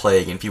 you had the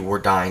plague and people were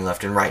dying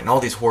left and right and all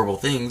these horrible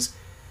things,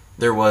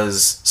 there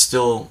was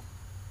still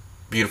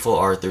beautiful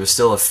art. There was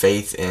still a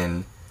faith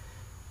in,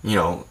 you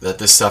know, that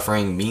this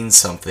suffering means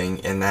something,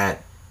 and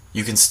that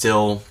you can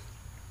still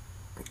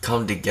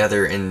come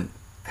together and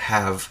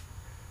have,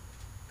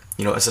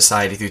 you know, a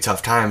society through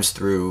tough times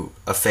through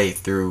a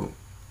faith, through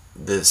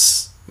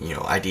this, you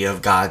know, idea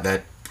of God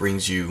that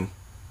brings you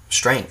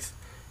strength.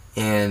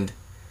 And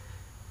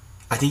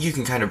I think you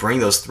can kind of bring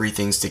those three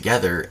things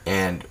together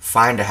and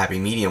find a happy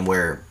medium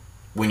where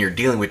when you're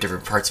dealing with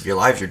different parts of your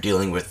life, you're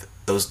dealing with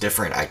those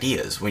different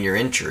ideas. When you're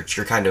in church,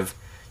 you're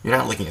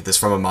not looking at this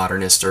from a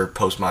modernist or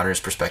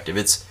postmodernist perspective.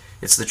 It's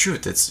the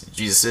truth. It's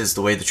Jesus is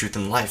the way, the truth,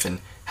 and life, and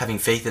having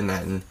faith in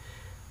that and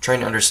trying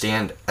to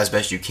understand as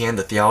best you can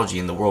the theology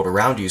in the world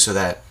around you, so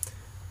that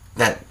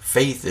that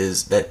faith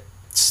is, that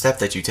step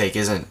that you take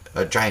isn't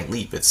a giant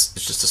leap. It's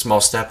just a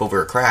small step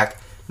over a crack,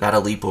 not a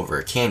leap over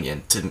a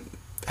canyon, to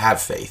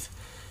have faith.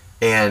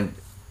 And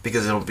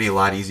because it'll be a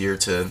lot easier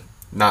to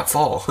not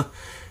fall.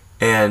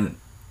 And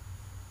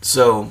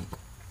so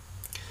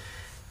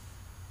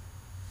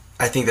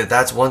I think that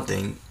that's one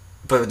thing.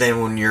 But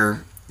then when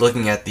you're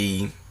looking at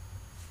the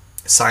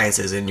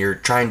sciences and you're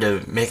trying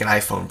to make an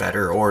iPhone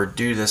better or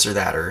do this or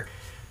that or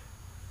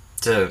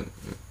to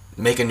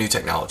make a new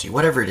technology,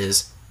 whatever it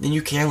is, then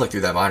you can look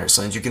through that modernist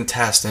lens. You can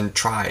test and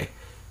try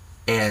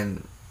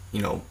and,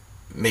 you know,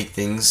 make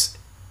things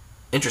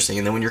interesting.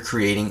 And then when you're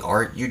creating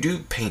art, you do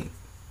paint,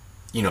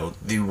 you know,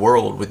 the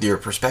world with your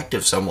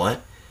perspective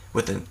somewhat,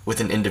 with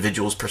an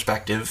individual's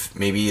perspective.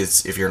 Maybe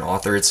it's, if you're an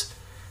author, it's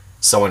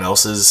someone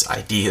else's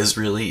ideas,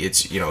 really.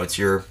 It's, you know, it's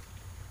your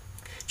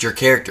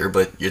character,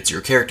 but it's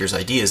your character's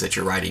ideas that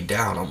you're writing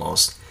down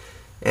almost.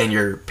 And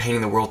you're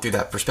painting the world through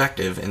that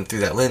perspective and through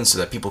that lens so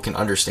that people can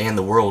understand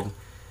the world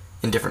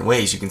in different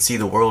ways. You can see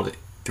the world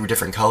through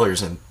different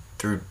colors and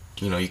through,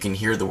 you know, you can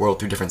hear the world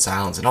through different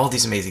sounds and all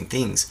these amazing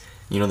things.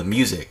 You know, the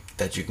music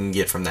that you can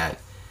get from that.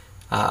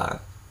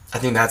 I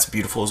think that's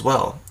beautiful as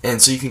well.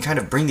 And so you can kind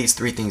of bring these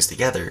three things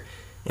together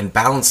and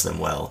balance them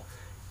well.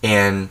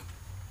 And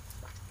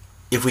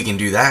if we can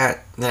do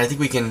that, then I think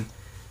we can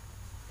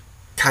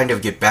kind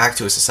of get back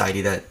to a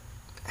society that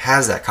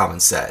has that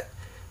common set.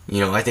 You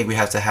know, I think we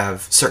have to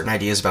have certain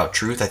ideas about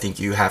truth. I think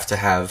you have to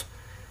have,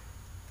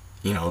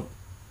 you know,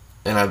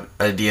 an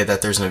idea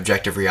that there's an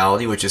objective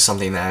reality, which is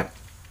something that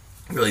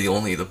really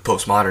only the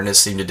postmodernists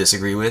seem to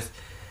disagree with.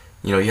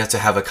 You know, you have to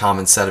have a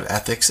common set of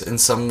ethics in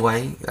some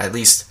way, at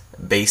least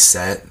base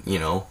set, you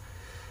know,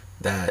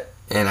 that,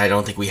 and I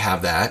don't think we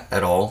have that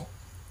at all,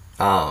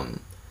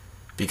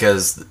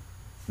 because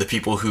the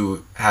people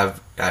who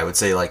have, I would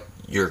say, like,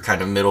 your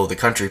kind of middle of the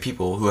country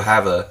people who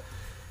have a,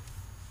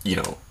 you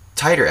know,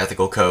 tighter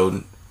ethical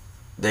code,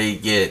 they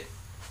get,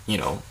 you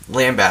know,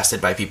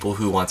 lambasted by people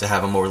who want to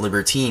have a more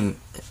libertine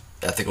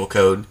ethical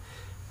code.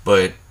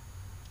 But,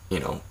 you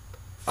know,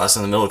 us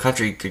in the middle of the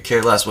country could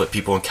care less what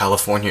people in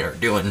California are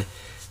doing.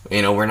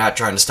 You know, we're not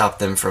trying to stop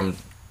them from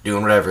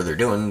doing whatever they're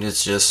doing.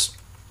 It's just,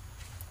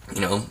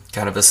 you know,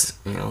 kind of a,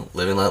 you know,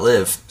 live and let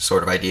live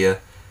sort of idea.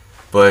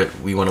 But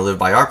we want to live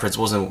by our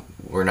principles, and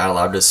we're not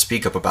allowed to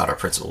speak up about our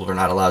principles. We're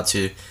not allowed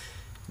to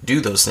do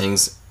those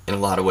things in a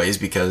lot of ways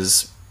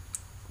because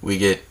we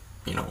get,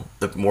 you know,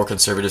 the more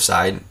conservative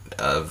side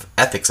of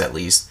ethics, at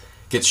least,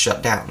 gets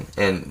shut down.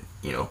 And,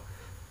 you know,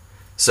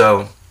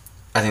 so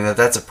I think that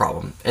that's a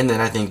problem. And then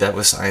I think that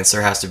with science,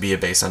 there has to be a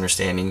base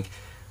understanding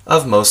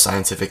of most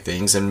scientific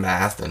things and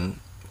math and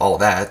all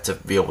that to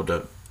be able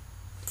to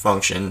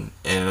function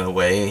in a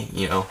way,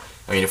 you know.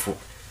 I mean,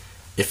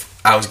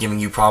 if I was giving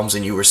you problems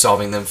and you were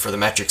solving them for the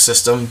metric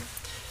system,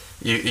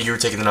 you were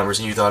taking the numbers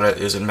and you thought it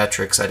was in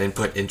metrics, I didn't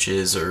put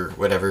inches or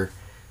whatever,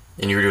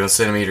 and you were doing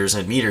centimeters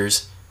and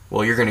meters,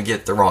 well, you're going to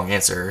get the wrong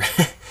answer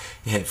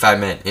if I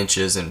meant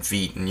inches and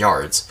feet and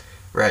yards,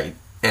 right?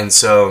 And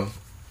so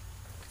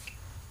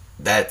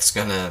that's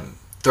going to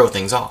throw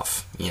things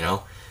off, you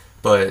know?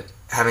 But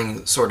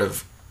having sort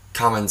of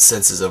common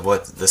senses of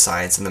what the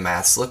science and the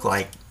maths look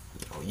like,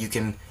 you know, you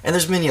can, and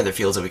there's many other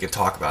fields that we can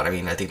talk about. I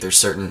mean, I think there's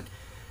certain,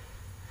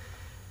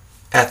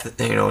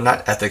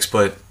 not ethics,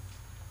 but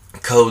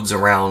codes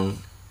around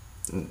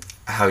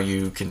how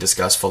you can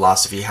discuss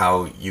philosophy,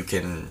 how you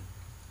can,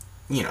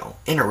 you know,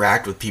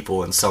 interact with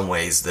people in some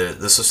ways,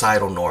 the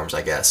societal norms,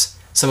 I guess.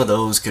 Some of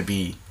those could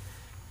be,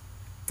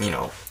 you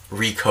know,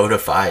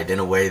 recodified in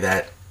a way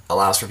that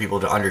allows for people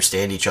to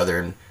understand each other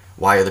and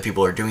why other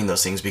people are doing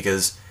those things,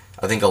 because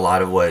I think a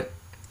lot of what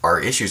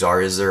our issues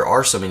are is there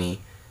are so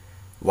many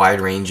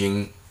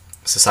wide-ranging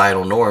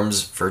societal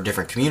norms for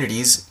different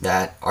communities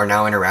that are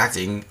now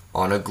interacting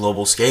on a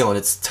global scale, and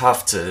it's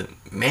tough to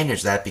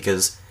manage that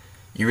because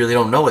you really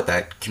don't know what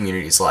that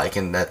community is like,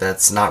 and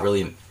that's not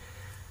really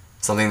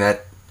something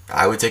that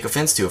I would take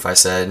offense to if I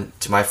said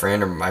to my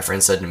friend or my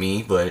friend said to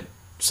me, but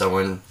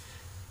someone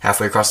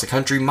halfway across the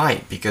country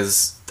might,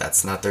 because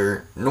that's not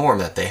their norm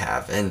that they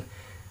have. And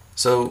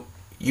so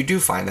you do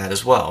find that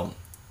as well.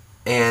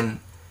 And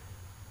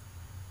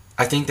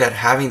I think that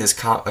having this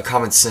a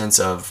common sense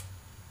of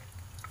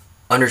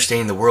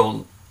understanding the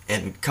world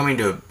and coming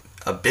to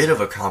a bit of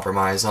a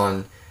compromise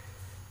on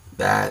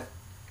that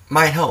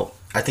might help.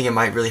 I think it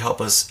might really help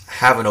us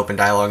have an open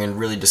dialogue and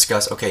really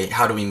discuss, okay,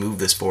 how do we move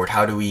this forward?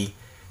 How do we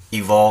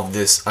evolve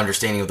this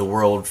understanding of the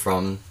world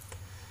from,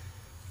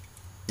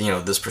 you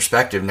know, this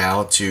perspective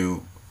now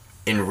to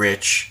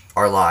enrich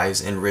our lives,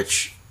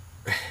 enrich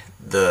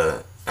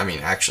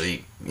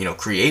actually, you know,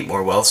 create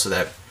more wealth so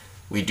that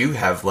we do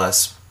have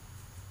less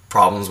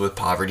problems with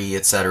poverty,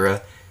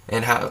 etc.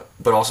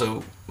 But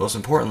also, most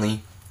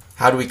importantly,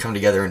 how do we come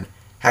together and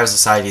have a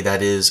society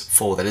that is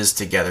full, that is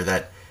together,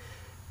 that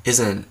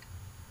isn't,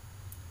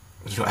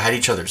 you know, at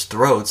each other's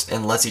throats,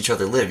 and lets each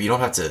other live. You don't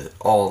have to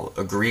all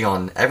agree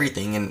on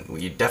everything, and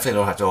you definitely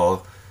don't have to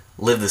all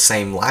live the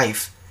same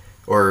life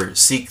or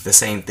seek the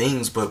same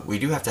things, but we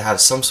do have to have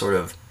some sort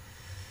of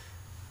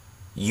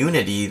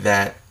unity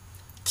that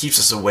keeps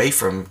us away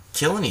from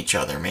killing each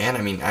other, man.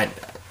 I mean,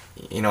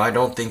 I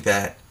don't think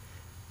that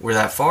we're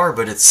that far,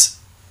 but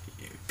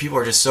people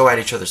are just so at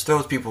each other's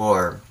throats. People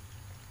are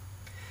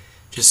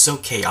just so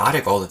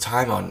chaotic all the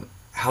time on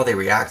how they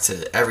react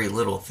to every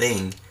little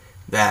thing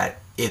that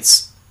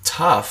it's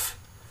tough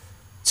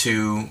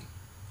to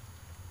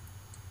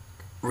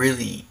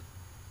really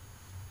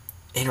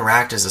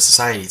interact as a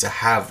society, to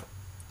have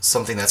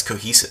something that's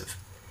cohesive.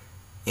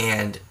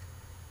 And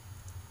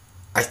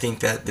I think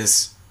that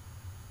this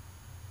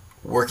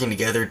working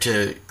together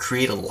to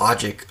create a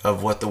logic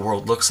of what the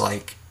world looks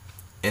like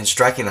and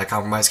striking that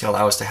compromise can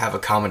allow us to have a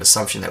common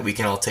assumption that we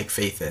can all take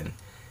faith in.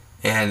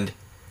 And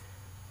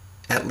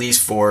at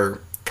least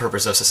for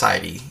purpose of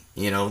society,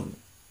 you know,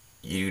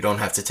 you don't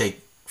have to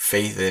take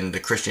faith in the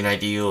Christian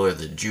ideal or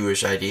the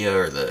Jewish idea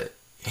or the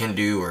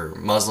Hindu or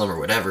Muslim or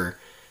whatever,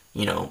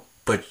 you know,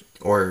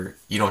 or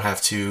you don't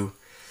have to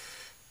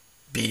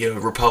be a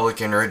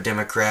Republican or a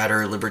Democrat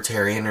or a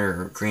Libertarian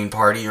or Green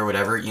Party or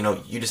whatever. You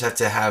know, you just have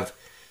to have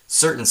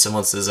certain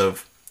semblances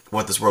of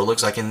what this world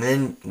looks like, and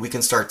then we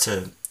just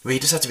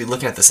have to be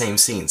looking at the same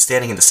scene,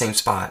 standing in the same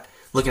spot,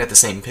 looking at the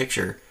same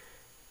picture,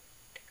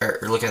 or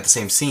looking at the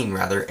same scene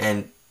rather,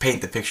 and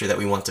paint the picture that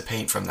we want to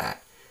paint from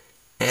that.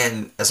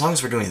 And as long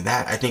as we're doing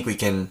that, I think we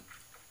can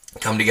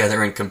come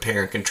together and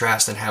compare and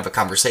contrast and have a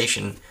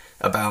conversation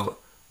about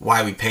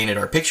why we painted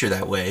our picture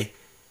that way.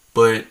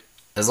 But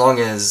as long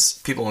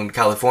as people in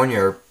California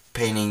are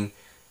painting,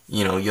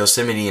 you know,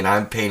 Yosemite and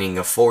I'm painting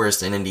a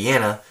forest in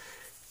Indiana,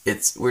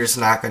 we're just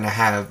not going to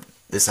have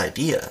this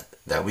idea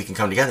that we can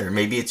come together.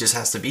 Maybe it just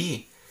has to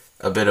be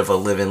a bit of a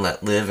live and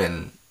let live,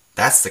 and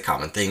that's the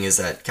common thing, is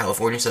that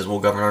California says we'll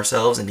govern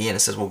ourselves, Indiana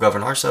says we'll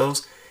govern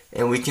ourselves,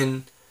 and we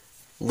can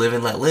live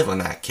and let live on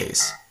that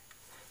case.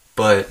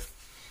 But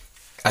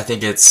I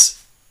think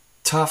it's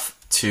tough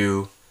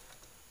to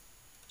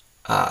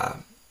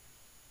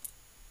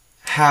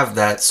have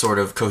that sort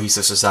of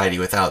cohesive society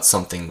without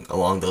something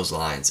along those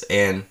lines.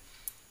 And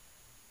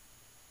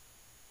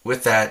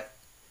with that,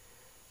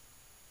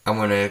 I'm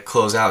going to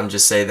close out and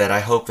just say that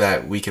I hope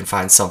that we can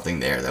find something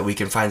there, that we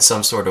can find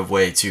some sort of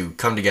way to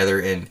come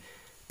together and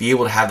be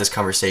able to have this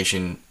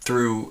conversation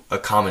through a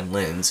common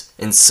lens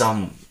in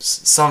some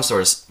sort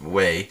of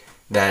way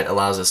that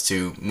allows us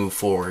to move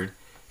forward.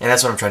 And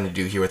that's what I'm trying to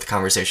do here with the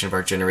conversation of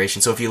our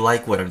generation. So if you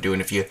like what I'm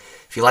doing, if you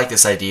like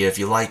this idea, if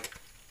you like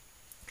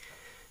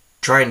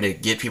trying to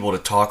get people to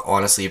talk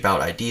honestly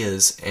about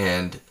ideas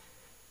and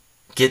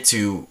get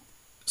to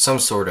some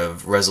sort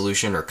of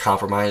resolution or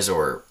compromise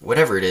or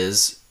whatever it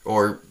is,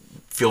 or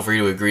feel free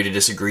to agree to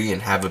disagree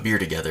and have a beer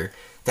together.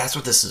 That's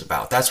what this is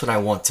about. That's what I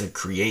want to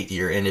create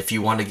here. And if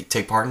you want to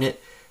take part in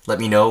it, let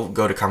me know.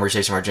 Go to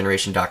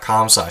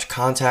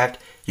conversationofourgeneration.com/contact.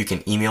 You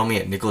can email me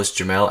at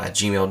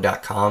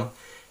nicholasjamel@gmail.com.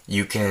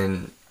 You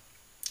can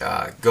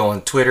go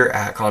on Twitter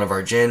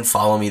 @ConOfOurGen.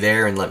 Follow me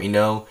there and let me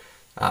know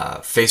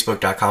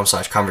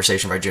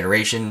Facebook.com/Conversation by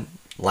Generation.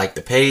 Like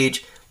the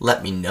page.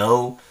 Let me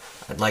know.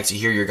 I'd like to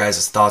hear your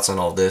guys' thoughts on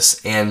all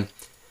this. And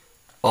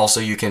also,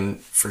 you can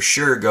for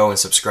sure go and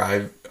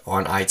subscribe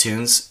on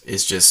iTunes.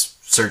 It's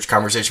just search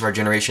Conversation by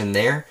Generation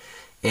there,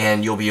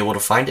 and you'll be able to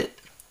find it.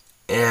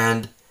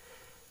 And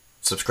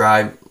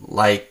subscribe,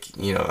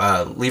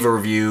 leave a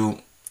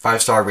review,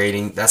 5-star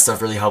rating. That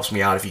stuff really helps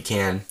me out if you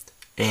can.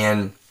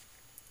 And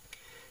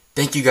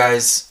thank you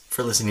guys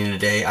for listening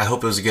today. I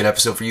hope it was a good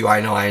episode for you.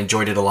 I know I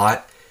enjoyed it a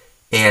lot.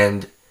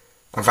 And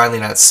I'm finally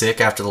not sick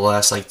after the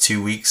last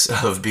 2 weeks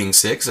of being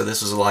sick, so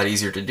this was a lot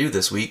easier to do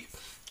this week.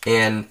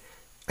 And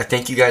I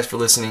thank you guys for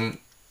listening.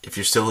 If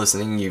you're still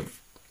listening, you've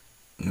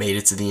made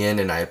it to the end,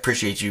 and I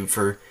appreciate you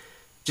for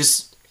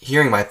just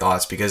hearing my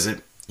thoughts, because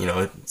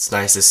it's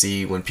nice to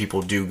see when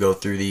people do go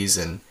through these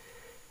and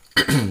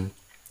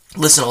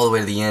listen all the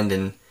way to the end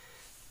and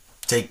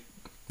take,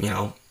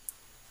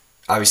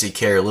 obviously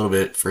care a little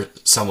bit for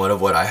somewhat of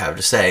what I have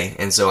to say.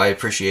 And so I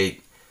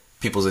appreciate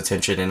people's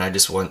attention, and I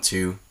just want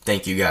to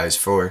thank you guys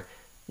for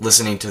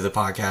listening to the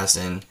podcast,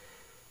 and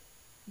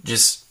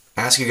just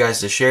ask you guys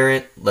to share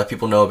it, let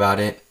people know about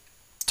it,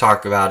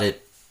 talk about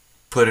it,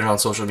 put it on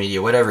social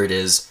media, whatever it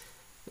is,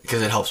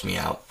 because it helps me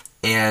out.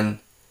 And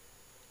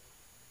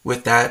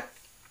with that,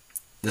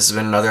 this has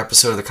been another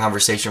episode of the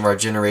Conversation of Our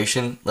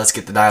Generation. Let's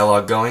get the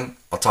dialogue going.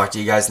 I'll talk to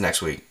you guys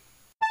next week.